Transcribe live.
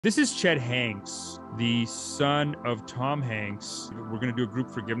This is Chet Hanks, the son of Tom Hanks. We're going to do a group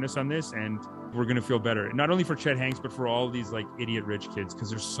forgiveness on this, and we're going to feel better. Not only for Chet Hanks, but for all these like idiot rich kids, because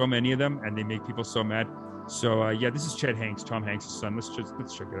there's so many of them and they make people so mad. So yeah, this is Chet Hanks, Tom Hanks' son. Let's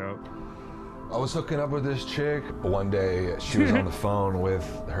check it out. I was hooking up with this chick. One day she was on the phone with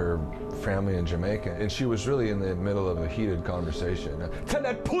her family in Jamaica, and she was really in the middle of a heated conversation. Tell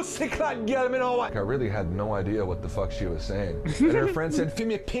that pussy clot girl me know what. I really had no idea what the fuck she was saying. And her friend said, "Feel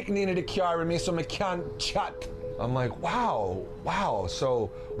me picking into the car with me so I can't chat." I'm like, wow. So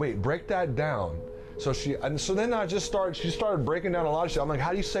wait, break that down. So then she started breaking down a lot of shit. I'm like,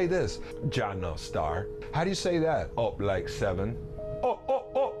 how do you say this? John no star. How do you say that? Up like 7.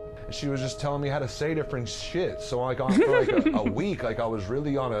 Oh. She was just telling me how to say different shit. So like for like a week, like I was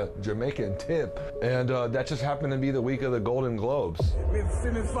really on a Jamaican tip. And that just happened to be the week of the Golden Globes. Big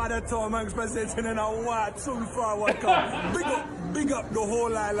up the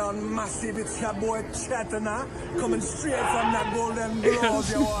whole island, massive. It's your boy Chet, coming straight from that Golden Globes,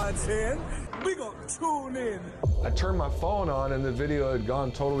 you want to Big up, tune in. I turned my phone on and the video had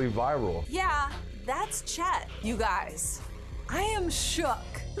gone totally viral. Yeah, that's Chet, you guys. I am shook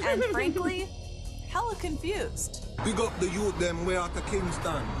and frankly, hella confused. Big up the youth them way out of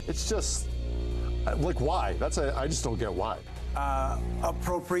Kingston. It's just, like why? I just don't get why.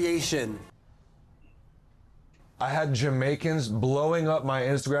 Appropriation. I had Jamaicans blowing up my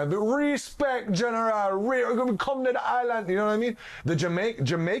Instagram. Respect, General. Come to the island. You know what I mean? The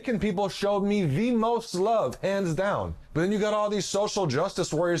Jamaican people showed me the most love, hands down. But then you got all these social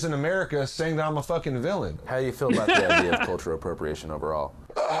justice warriors in America saying that I'm a fucking villain. How do you feel about the idea of cultural appropriation overall?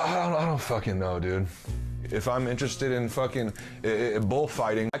 I don't fucking know, dude. If I'm interested in fucking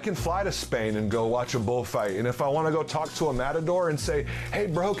bullfighting, I can fly to Spain and go watch a bullfight. And if I want to go talk to a matador and say, "Hey,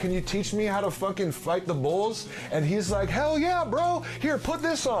 bro, can you teach me how to fucking fight the bulls?" And he's like, "Hell yeah, bro. Here, put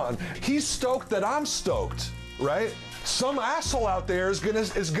this on." He's stoked that I'm stoked, right? Some asshole out there is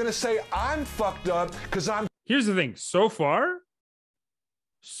gonna say I'm fucked up because I'm. Here's the thing. So far,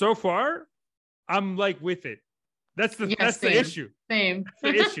 I'm like with it. That's the issue. Same. That's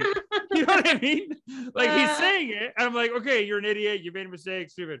the issue. You know what I mean? Like he's saying it, and I'm like, okay, you're an idiot. You made a mistake,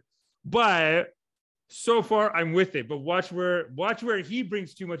 stupid. But so far, I'm with it. But watch where he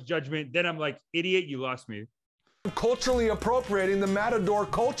brings too much judgment. Then I'm like, idiot, you lost me. Culturally appropriating the matador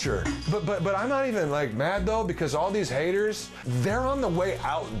culture. But I'm not even like mad though, because all these haters, they're on the way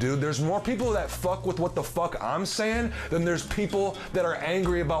out, dude. There's more people that fuck with what the fuck I'm saying than there's people that are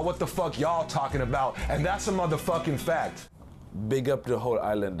angry about what the fuck y'all talking about. And that's a motherfucking fact. Big up the whole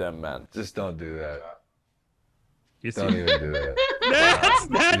island them, man. Just don't do that. You see? Don't even do that.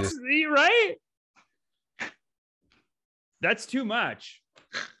 That's right? That's too much.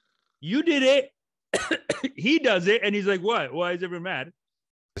 You did it. He does it, and he's like, "What? Why is everyone mad?"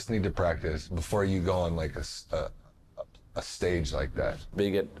 Just need to practice before you go on like a stage like that.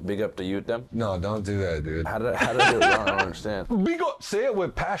 Big up the youth them? No, don't do that, dude. How did I do it wrong? I don't understand. Big up, say it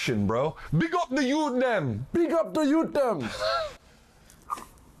with passion, bro. Big up the youth them. Big up the youth them.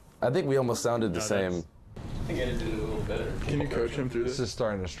 I think we almost sounded the same. I think I did it a little better. Can you coach him through this? This is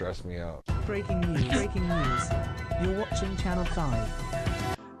starting to stress me out. Breaking news. You're watching Channel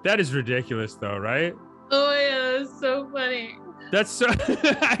 5. That is ridiculous, though, right? Oh yeah, that's so funny. That's so.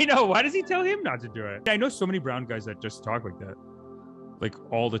 I know. Why does he tell him not to do it? I know so many brown guys that just talk like that, like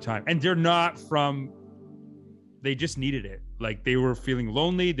all the time, and they're not from. They just needed it. Like they were feeling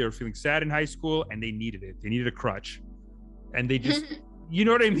lonely, they were feeling sad in high school, and they needed it. They needed a crutch, and they just, you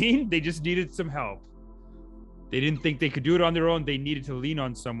know what I mean? They just needed some help. They didn't think they could do it on their own. They needed to lean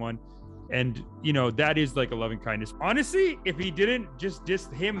on someone. And, you know, that is like a loving kindness. Honestly, if he didn't just diss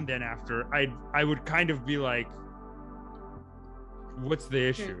him then after, I would kind of be like, what's the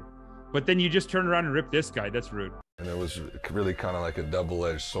issue? But then you just turn around and rip this guy. That's rude. And it was really kind of like a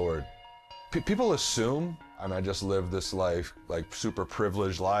double-edged sword. People assume, and I just lived this life, like super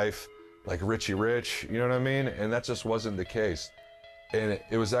privileged life, like Richie Rich, you know what I mean? And that just wasn't the case. And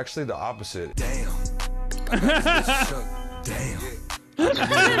it was actually the opposite. Damn. Damn.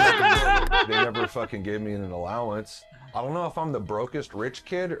 They never fucking gave me an allowance. I don't know if I'm the brokest rich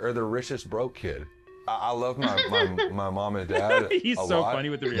kid or the richest broke kid. I love my mom and dad. He's a so lot, funny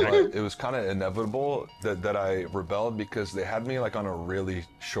with the reaction. But it was kind of inevitable that I rebelled because they had me like on a really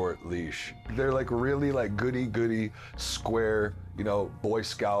short leash. They're like really like goody square, you know, Boy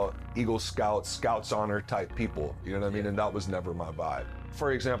Scout, Eagle Scout, Scouts honor type people. You know what I mean? And that was never my vibe.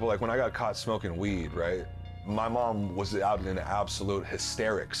 For example, like when I got caught smoking weed, right? My mom was out in absolute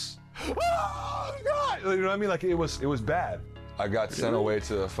hysterics. Oh, God! You know what I mean? Like it was bad. I got sent away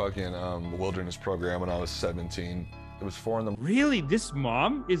to a fucking wilderness program when I was 17. It was 4 in the morning. Really? This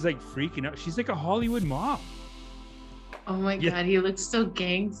mom is like freaking out. She's like a Hollywood mom. Oh my God, he looks so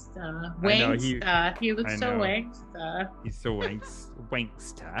gangsta. Wanksta. He looks so wanksta. He's so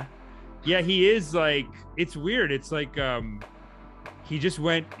wanksta. Yeah, he is like, it's weird. It's like he just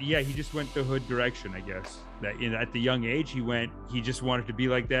went the hood direction, I guess. That at the young age he just wanted to be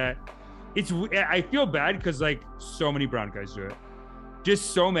like that. I feel bad because like so many brown guys do it.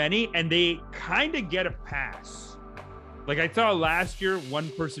 Just so many, and they kind of get a pass. Like I saw last year, one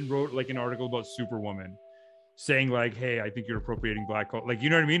person wrote like an article about Superwoman, saying like, "Hey, I think you're appropriating black culture." Like, you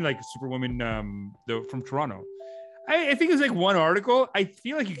know what I mean? Like Superwoman, from Toronto. I think it's like one article. I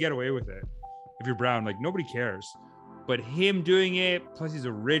feel like you get away with it if you're brown. Like nobody cares. But him doing it, plus he's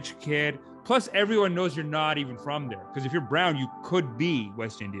a rich kid, plus everyone knows you're not even from there. Because if you're brown, you could be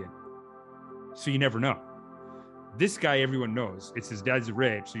West Indian. So you never know. This guy, everyone knows. It's his dad's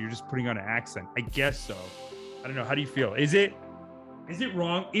rich, so you're just putting on an accent. I guess so. I don't know. How do you feel? Is it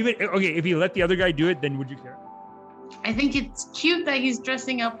wrong? Even okay, if he let the other guy do it, then would you care? I think it's cute that he's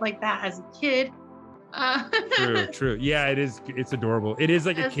dressing up like that as a kid. True. Yeah, it is. It's adorable. It is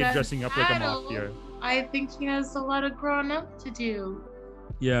like a kid dressing up like a mafia. I think he has a lot of growing up to do.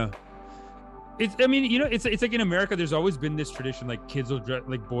 Yeah. I mean, you know, it's like in America, there's always been this tradition, like kids will dress,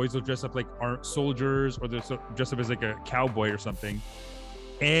 like boys will dress up like armed soldiers, or they'll dress up as like a cowboy or something.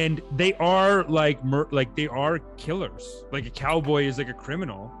 And they are like they are killers. Like a cowboy is like a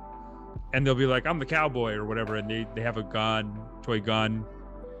criminal, and they'll be like, I'm the cowboy or whatever. And they have a gun, toy gun.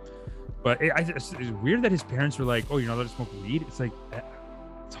 But it's weird that his parents were like, oh, you're not allowed to smoke weed. It's like,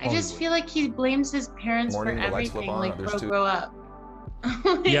 I just feel like he blames his parents for everything. Like, grow up.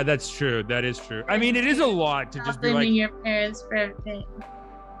 Yeah, that's true. That is true. I mean, it is a lot to just be like blaming your parents for everything.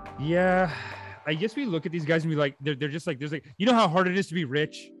 Yeah, I guess we look at these guys and be like, they're just like, there's like, you know how hard it is to be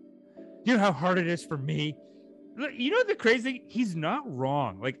rich. You know how hard it is for me. You know the crazy thing? He's not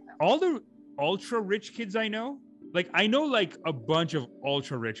wrong. Like all the ultra rich kids I know, like I know like a bunch of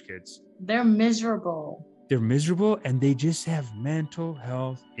ultra rich kids. They're miserable. They're miserable and they just have mental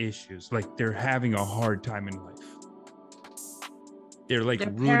health issues. Like they're having a hard time in life. They're like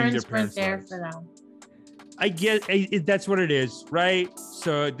ruining their parents' lives. For them. I get that's what it is, right?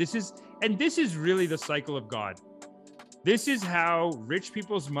 So this is really the cycle of God. This is how rich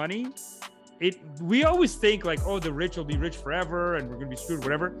people's money. We always think like, oh, the rich will be rich forever and we're gonna be screwed,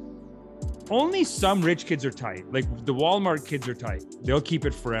 whatever. Only some rich kids are tight. Like the Walmart kids are tight. They'll keep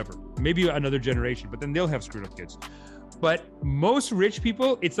it forever. Maybe another generation, but then they'll have screwed up kids. But most rich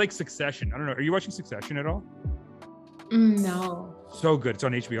people, it's like Succession. I don't know. Are you watching Succession at all? No. So good. It's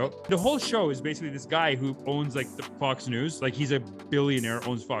on HBO. The whole show is basically this guy who owns like the Fox News. Like he's a billionaire,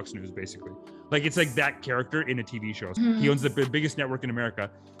 owns Fox News basically. Like it's like that character in a TV show. He owns the biggest network in America.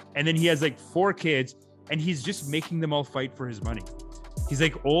 And then he has like 4 kids and he's just making them all fight for his money. He's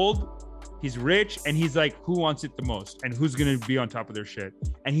like old, he's rich, and he's like, who wants it the most? And who's going to be on top of their shit?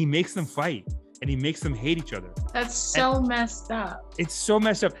 And he makes them fight and he makes them hate each other. That's so messed up. It's so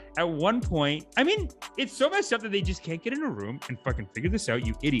messed up. At one point, I mean, it's so messed up that they just can't get in a room and fucking figure this out,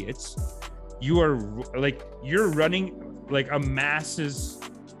 you idiots. You are like, you're running like a masses,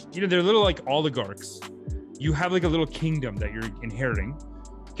 you know, they're little like oligarchs. You have like a little kingdom that you're inheriting.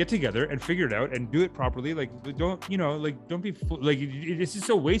 Get together and figure it out and do it properly. Like, don't be like, it's just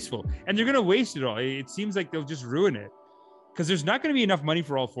so wasteful. And they're going to waste it all. It seems like they'll just ruin it because there's not going to be enough money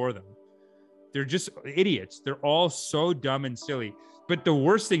for all 4 of them. They're just idiots. They're all so dumb and silly. But the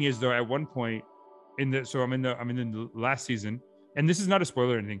worst thing is though, at one point I'm in the last season, and this is not a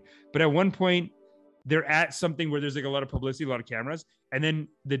spoiler or anything, but at one point they're at something where there's like a lot of publicity, a lot of cameras. And then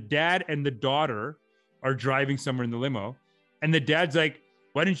the dad and the daughter are driving somewhere in the limo. And the dad's like,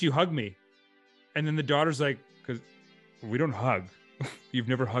 why didn't you hug me? And then the daughter's like, because we don't hug. You've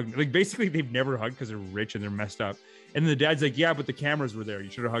never hugged me. Like basically they've never hugged because they're rich and they're messed up. And then the dad's like, yeah, but the cameras were there. You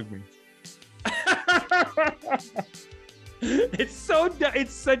should have hugged me. It's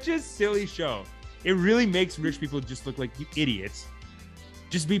such a silly show. It really makes rich people just look like you idiots.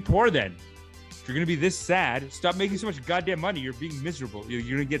 Just be poor then. If you're gonna be this sad, stop making so much goddamn money. You're being miserable. You're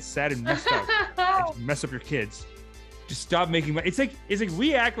gonna get sad and messed up. And mess up your kids. Just stop making money. It's like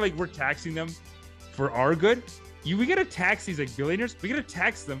we act like we're taxing them for our good. We gotta tax these like billionaires. We gotta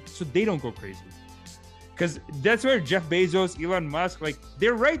tax them so they don't go crazy. Because that's where Jeff Bezos, Elon Musk, like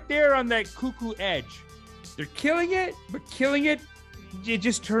they're right there on that cuckoo edge. They're killing it, but killing it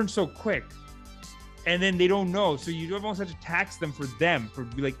just turns so quick. And then they don't know. So you almost have to tax them for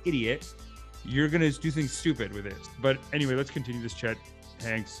be like, idiot. You're going to do things stupid with it. But anyway, let's continue this chat.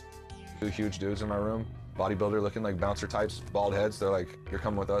 Thanks. 2 huge dudes in my room, bodybuilder looking like bouncer types, bald heads. They're like, you're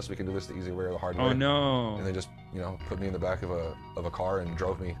coming with us. We can do this the easy way or the hard way. Oh, no. And they just put me in the back of a car and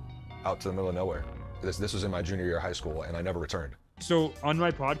drove me out to the middle of nowhere. This was in my junior year of high school, and I never returned. So on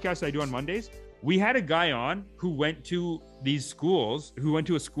my podcast I do on Mondays, we had a guy on who went to these schools, who went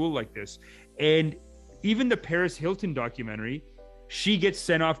to a school like this. And even the Paris Hilton documentary, she gets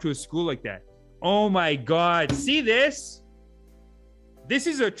sent off to a school like that. Oh my God. See this? This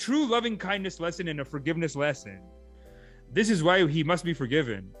is a true loving kindness lesson and a forgiveness lesson. This is why he must be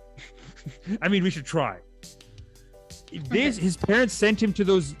forgiven. I mean, we should try. His parents sent him to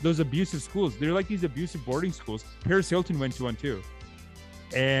those abusive schools. They're like these abusive boarding schools. Paris Hilton went to one too.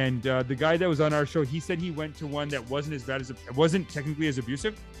 And the guy that was on our show, he said he went to one that wasn't as bad as, it wasn't technically as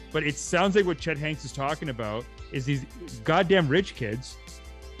abusive, but it sounds like what Chet Hanks is talking about is these goddamn rich kids.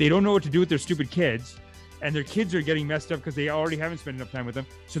 They don't know what to do with their stupid kids, and their kids are getting messed up because they already haven't spent enough time with them.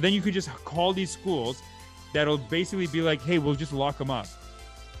 So then you could just call these schools that'll basically be like, hey, we'll just lock them up.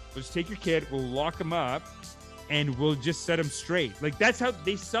 We'll just take your kid, we'll lock them up, and we'll just set them straight. Like, that's how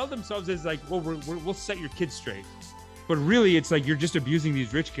they sell themselves, as like, well, we'll set your kids straight. But really, it's like you're just abusing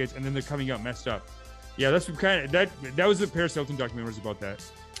these rich kids, and then they're coming out messed up. Yeah, that's what kind of that was the Paris Hilton documentary was about that,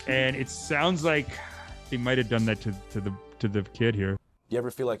 and it sounds like they might have done that to the kid here. Do you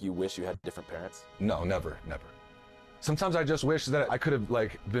ever feel like you wish you had different parents? No, never. Sometimes I just wish that I could have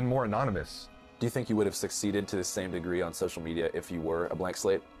been more anonymous. Do you think you would have succeeded to the same degree on social media if you were a blank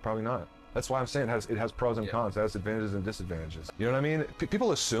slate? Probably not. That's why I'm saying it has pros and cons. It has advantages and disadvantages. You know what I mean?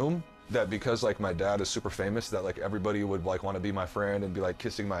 People assume that because my dad is super famous that everybody would want to be my friend and be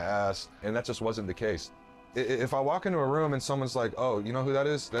kissing my ass, and that just wasn't the case. If I walk into a room and someone's like, oh, you know who that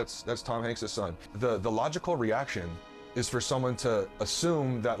is? That's Tom Hanks' son. The logical reaction is for someone to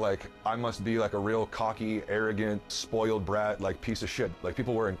assume that I must be a real cocky, arrogant, spoiled brat, piece of shit.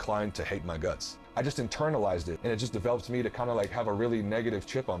 People were inclined to hate my guts. I just internalized it, and it just developed me to kind of have a really negative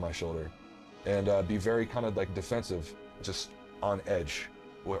chip on my shoulder and be very kind of defensive, just on edge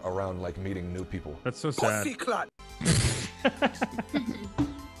around meeting new people. That's so sad.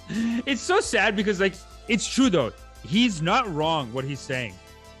 It's so sad because it's true though. He's not wrong what he's saying.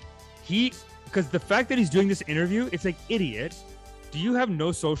 Because the fact that he's doing this interview, it's idiot. Do you have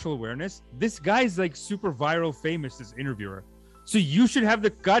no social awareness? This guy's super viral famous, this interviewer. So you should have the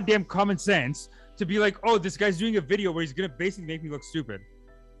goddamn common sense to be like, oh, this guy's doing a video where he's gonna basically make me look stupid.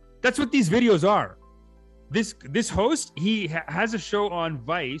 That's what these videos are. This host, he has a show on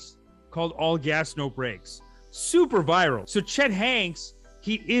Vice called All Gas No Brakes. Super viral. So Chet Hanks,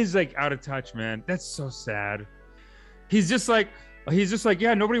 he is out of touch, man. That's so sad. He's just like,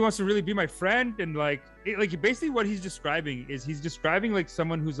 yeah, nobody wants to really be my friend. And basically what he's describing is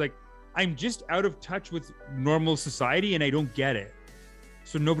someone who's I'm just out of touch with normal society and I don't get it.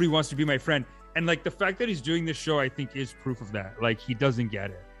 So nobody wants to be my friend. And the fact that he's doing this show, I think is proof of that. He doesn't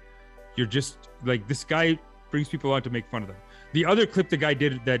get it. You're just this guy brings people out to make fun of them. The other clip the guy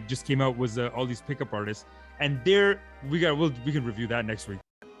did that just came out was all these pickup artists. And we can review that next week.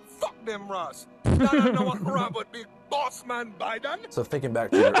 Fuck them, Ross. Don't know what Robert big boss man Biden. So thinking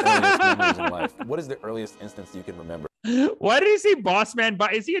back to your earliest memories in life, what is the earliest instance you can remember? Why did he say boss man?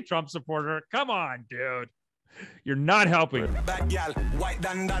 Is he a Trump supporter? Come on, dude. You're not helping. Bad gal, white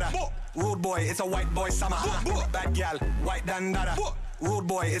dandada. Rude boy, it's a white boy summer. Bad gal, white dandada. Rude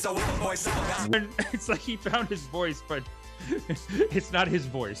boy, it's a white boy summer. It's like he found his voice, but it's not his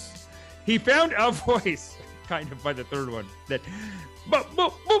voice. He found a voice, kind of, by the third one. That.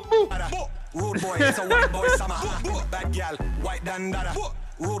 Rude boy, it's a white boy summer. Bad gal, white dandada.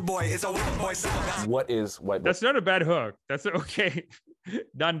 Rude boy, it's a white boy summer. What is white boy? That's not a bad hook. That's okay.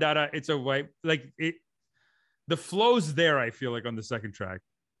 Dandada, it's a white, it. The flow's there, I feel on the second track.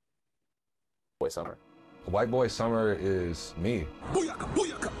 Boy summer. White boy summer is me. Booyaka,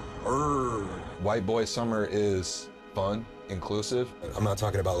 booyaka. White boy summer is fun, inclusive. I'm not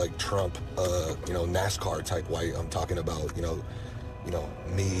talking about Trump, NASCAR type white. I'm talking about,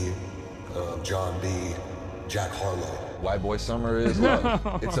 me, John B., Jack Harlow. White boy summer is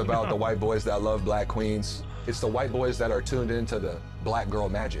love. It's about the white boys that love black queens. It's the white boys that are tuned into the black girl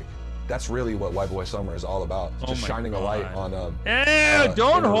magic. That's really what white boy summer is all about. Just shining a light on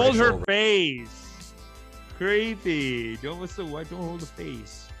don't hold her face. Creepy. Don't hold the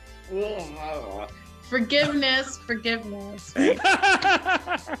face. Forgiveness.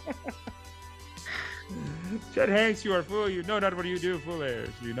 Chet Hanks, you are fool. You know not what you do, foolish.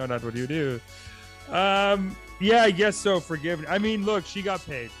 You know not what you do. Yeah, I guess so. Forgiven. I mean, look, she got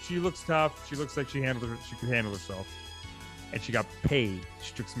paid. She looks tough. She looks like she could handle herself. And she got paid.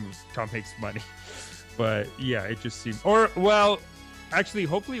 She took some Tom Hanks money. But yeah, it just seemed, actually,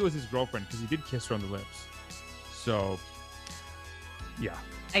 hopefully it was his girlfriend because he did kiss her on the lips. So, yeah.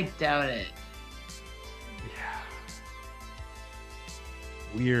 I doubt it. Yeah.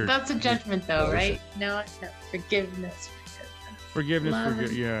 Weird. That's a judgment, though, right? No, forgiveness.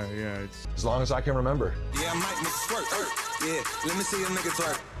 Forgiveness. Yeah. It's as long as I can remember. Yeah, I might make it twerk. Yeah, let me see a nigga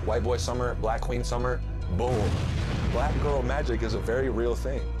twerk. White boy summer, black queen summer, boom. Black girl magic is a very real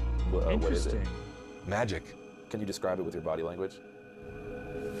thing. interesting. What is it? Magic. Can you describe it with your body language?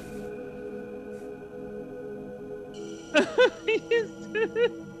 He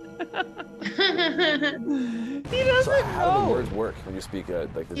doesn't so how know. do the words work when you speak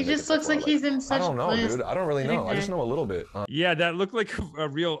like this? He just looks like he's in such I don't know, bliss. dude. I don't really know. I just know a little bit. Yeah, that looked like a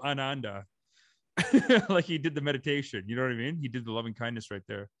real Ananda. Like he did the meditation. You know what I mean? He did the loving kindness right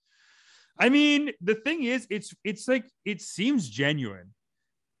there. I mean, the thing is, it's like it seems genuine.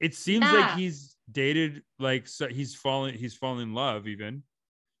 It seems like he's dated, like so he's fallen in love even.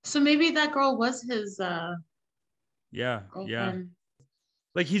 So maybe that girl was his yeah. girlfriend.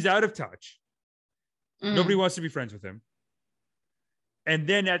 Like he's out of touch. Nobody wants to be friends with him. And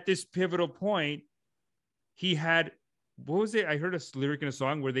then at this pivotal point, he had, what was it? I heard a lyric in a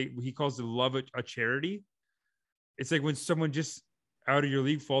song where he calls the love a charity. It's like when someone just out of your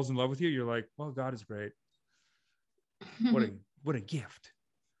league falls in love with you, you're like, well, God is great. What a gift.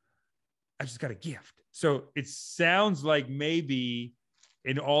 I just got a gift. So it sounds like maybe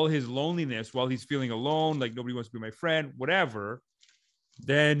in all his loneliness, while he's feeling alone, like nobody wants to be my friend, whatever,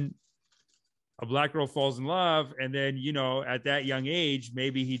 then a black girl falls in love. And then, you know, at that young age,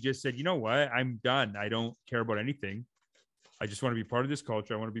 maybe he just said, you know what? I'm done. I don't care about anything. I just want to be part of this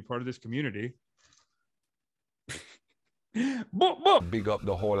culture. I want to be part of this community. Big up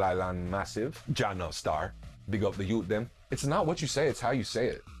the whole island massive. Jana Star. Big up the youth them. It's not what you say, it's how you say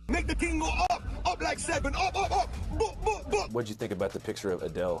it. Make the king go up like 7, up. What'd you think about the picture of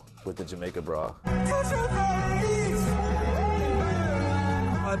Adele with the Jamaica bra?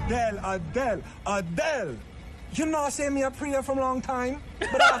 Adele. You know, say me a prayer from long time,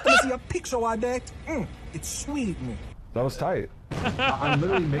 but after I see a picture of that, it's sweet me. That was tight. I'm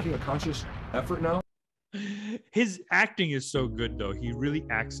literally making a conscious effort now. His acting is so good, though. He really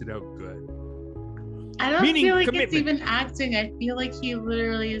acts it out good. I don't feel like it's even acting. I feel like he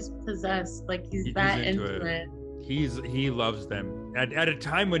literally is possessed. Like he's that into it. He loves them. At a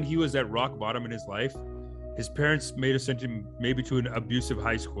time when he was at rock bottom in his life, his parents made us send him maybe to an abusive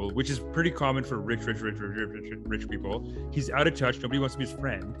high school, which is pretty common for rich people. He's out of touch. Nobody wants to be his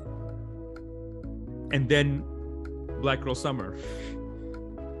friend. And then Black Girl Summer.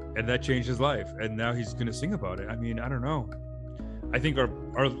 And that changed his life. And now he's going to sing about it. I mean, I don't know. I think our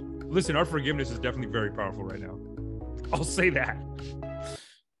forgiveness is definitely very powerful right now. I'll say that.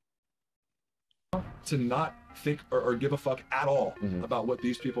 To not think or give a fuck at all about what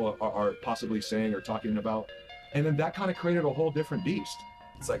these people are possibly saying or talking about. And then that kind of created a whole different beast.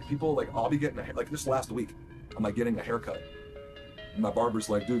 It's like people, like, I'll be getting like this last week, I'm like getting a haircut. And my barber's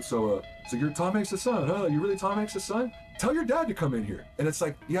like, dude, so you're Tom Hanks' son, huh? You really Tom Hanks' son? Tell your dad to come in here. And it's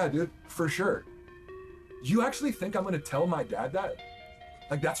like, yeah, dude, for sure. You actually think I'm gonna tell my dad that?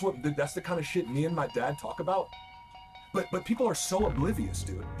 Like that's the kind of shit me and my dad talk about? But people are so oblivious,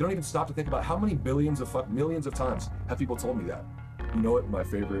 dude. They don't even stop to think about how many millions of times have people told me that. You know what my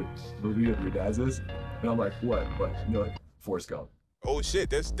favorite movie of your dad's is? And I'm like, what? You know, like, Forrest Gump. Oh shit,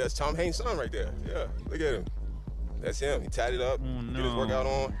 that's Tom Hanks' son right there. Yeah, look at him. That's him. He tied it up, get his workout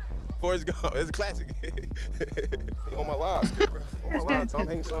on. Forrest Gump, it's a classic. On my live, bro. On my live, Tom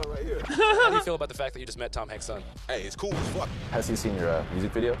Hanks' son right here. How do you feel about the fact that you just met Tom Hanks' son? Hey, it's cool as fuck. Has he seen your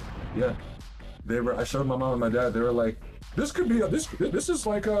music video? Yeah. I showed my mom and my dad. They were like, "This could be this is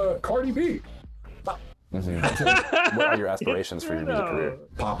like a Cardi B." What are your aspirations for your music career?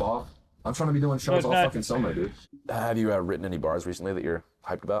 Pop off. I'm trying to be doing shows all fucking summer, dude. Have you written any bars recently that you're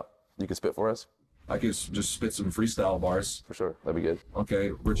hyped about? You can spit for us? I could just spit some freestyle bars. For sure, that'd be good.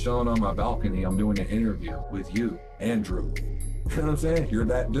 Okay, we're chilling on my balcony. I'm doing an interview with you, Andrew. You know what I'm saying? You're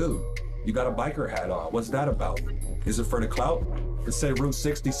that dude. You got a biker hat on. What's that about? Is it for the clout? It say Route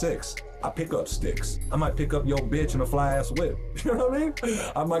 66. I pick up sticks. I might pick up your bitch in a fly-ass whip. You know what I mean?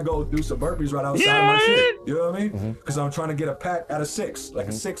 I might go do some burpees right outside my shit. You know what I mean? Because I'm trying to get a pack out of 6, like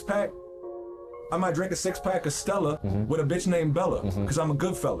a 6-pack. I might drink a 6-pack of Stella with a bitch named Bella, because I'm a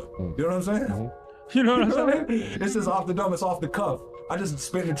good fella. You know what I'm saying? You know what I'm saying? This is off the dome, it's off the cuff. I just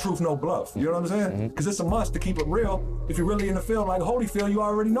spit the truth, no bluff. You know what I'm saying? Because it's a must to keep it real. If you're really in the field like Holyfield, you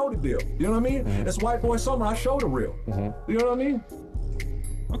already know the deal. You know what I mean? It's white boy summer, I show the real. You know what I mean?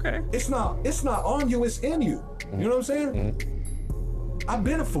 Okay. It's not on you, it's in you. You know what I'm saying? I've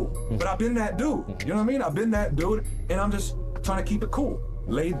been a fool, but I've been that dude. You know what I mean? I've been that dude, and I'm just trying to keep it cool.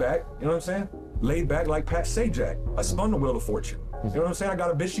 Laid back, you know what I'm saying? Laid back like Pat Sajak. I spun the wheel of fortune. You know what I'm saying? I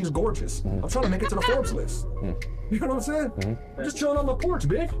got a bitch, she's gorgeous. I'm trying to make it to the Forbes list. You know what I'm saying? I'm just chilling on my porch,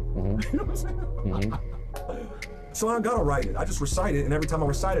 big. You know what I'm saying? So I gotta write it. I just recite it, and every time I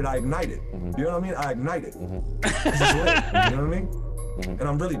recite it, I ignite it. You know what I mean? I ignite it. This is lit, you know what I mean? And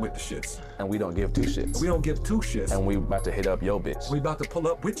I'm really with the shits. And we don't give two shits. We don't give two shits. And we about to hit up yo bitch. We about to pull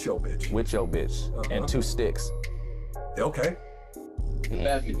up with your bitch. With your bitch. And 2 sticks. Okay.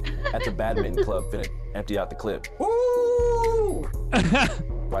 At the badminton club, finna empty out the clip. Woo!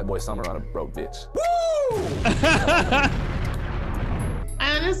 White boy summer on a broke bitch. Woo!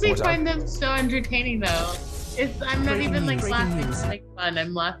 I honestly find them so entertaining though. I'm not even like laughing to make fun.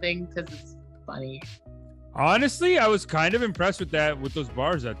 I'm laughing because it's funny. Honestly, I was kind of impressed with those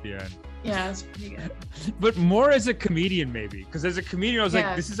bars at the end. Yeah, it's pretty good. But more as a comedian, maybe. Because as a comedian, I was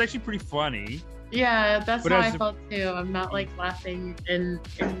like, this is actually pretty funny. Yeah, that's how I felt too. I'm not like laughing in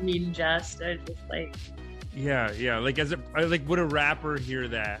mean jest. I just like. Yeah. Like would a rapper hear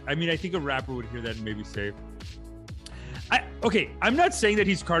that? I mean, I think a rapper would hear that and maybe say, okay, I'm not saying that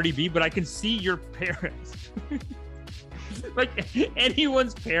he's Cardi B, but I can see your parents. Like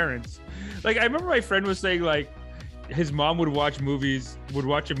anyone's parents. Like I remember my friend was saying like his mom would watch a movie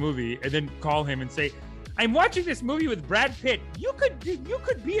and then call him and say, I'm watching this movie with Brad Pitt. You could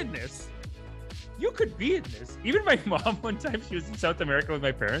be in this. You could be in this. Even my mom, one time she was in South America with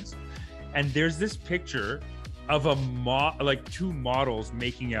my parents, and there's this picture of like 2 models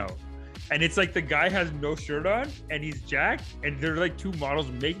making out. And it's like the guy has no shirt on and he's jacked, and they're like 2 models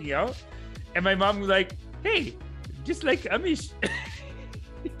making out. And my mom was like, hey, just like Amish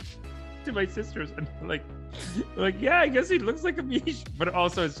to my sisters. And like, yeah, I guess he looks like Amish. But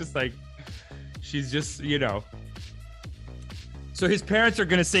also it's just like, she's just, you know. So his parents are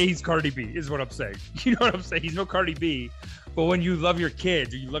going to say he's Cardi B is what I'm saying. You know what I'm saying? He's no Cardi B. But when you love your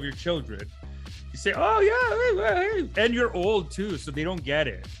kids or you love your children, you say, oh yeah, and you're old too, so they don't get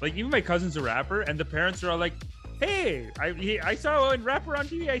it. Like even my cousin's a rapper, and the parents are all like, hey, I saw a rapper on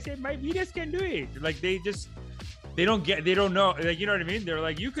TV. I said, we just can do it. Like they don't know. Like, you know what I mean? They're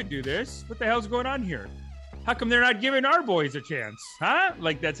like, you could do this. What the hell's going on here? How come they're not giving our boys a chance? Huh?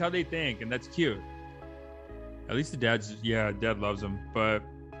 Like that's how they think, and that's cute. At least the dad loves him. But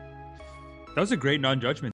that was a great non-judgment.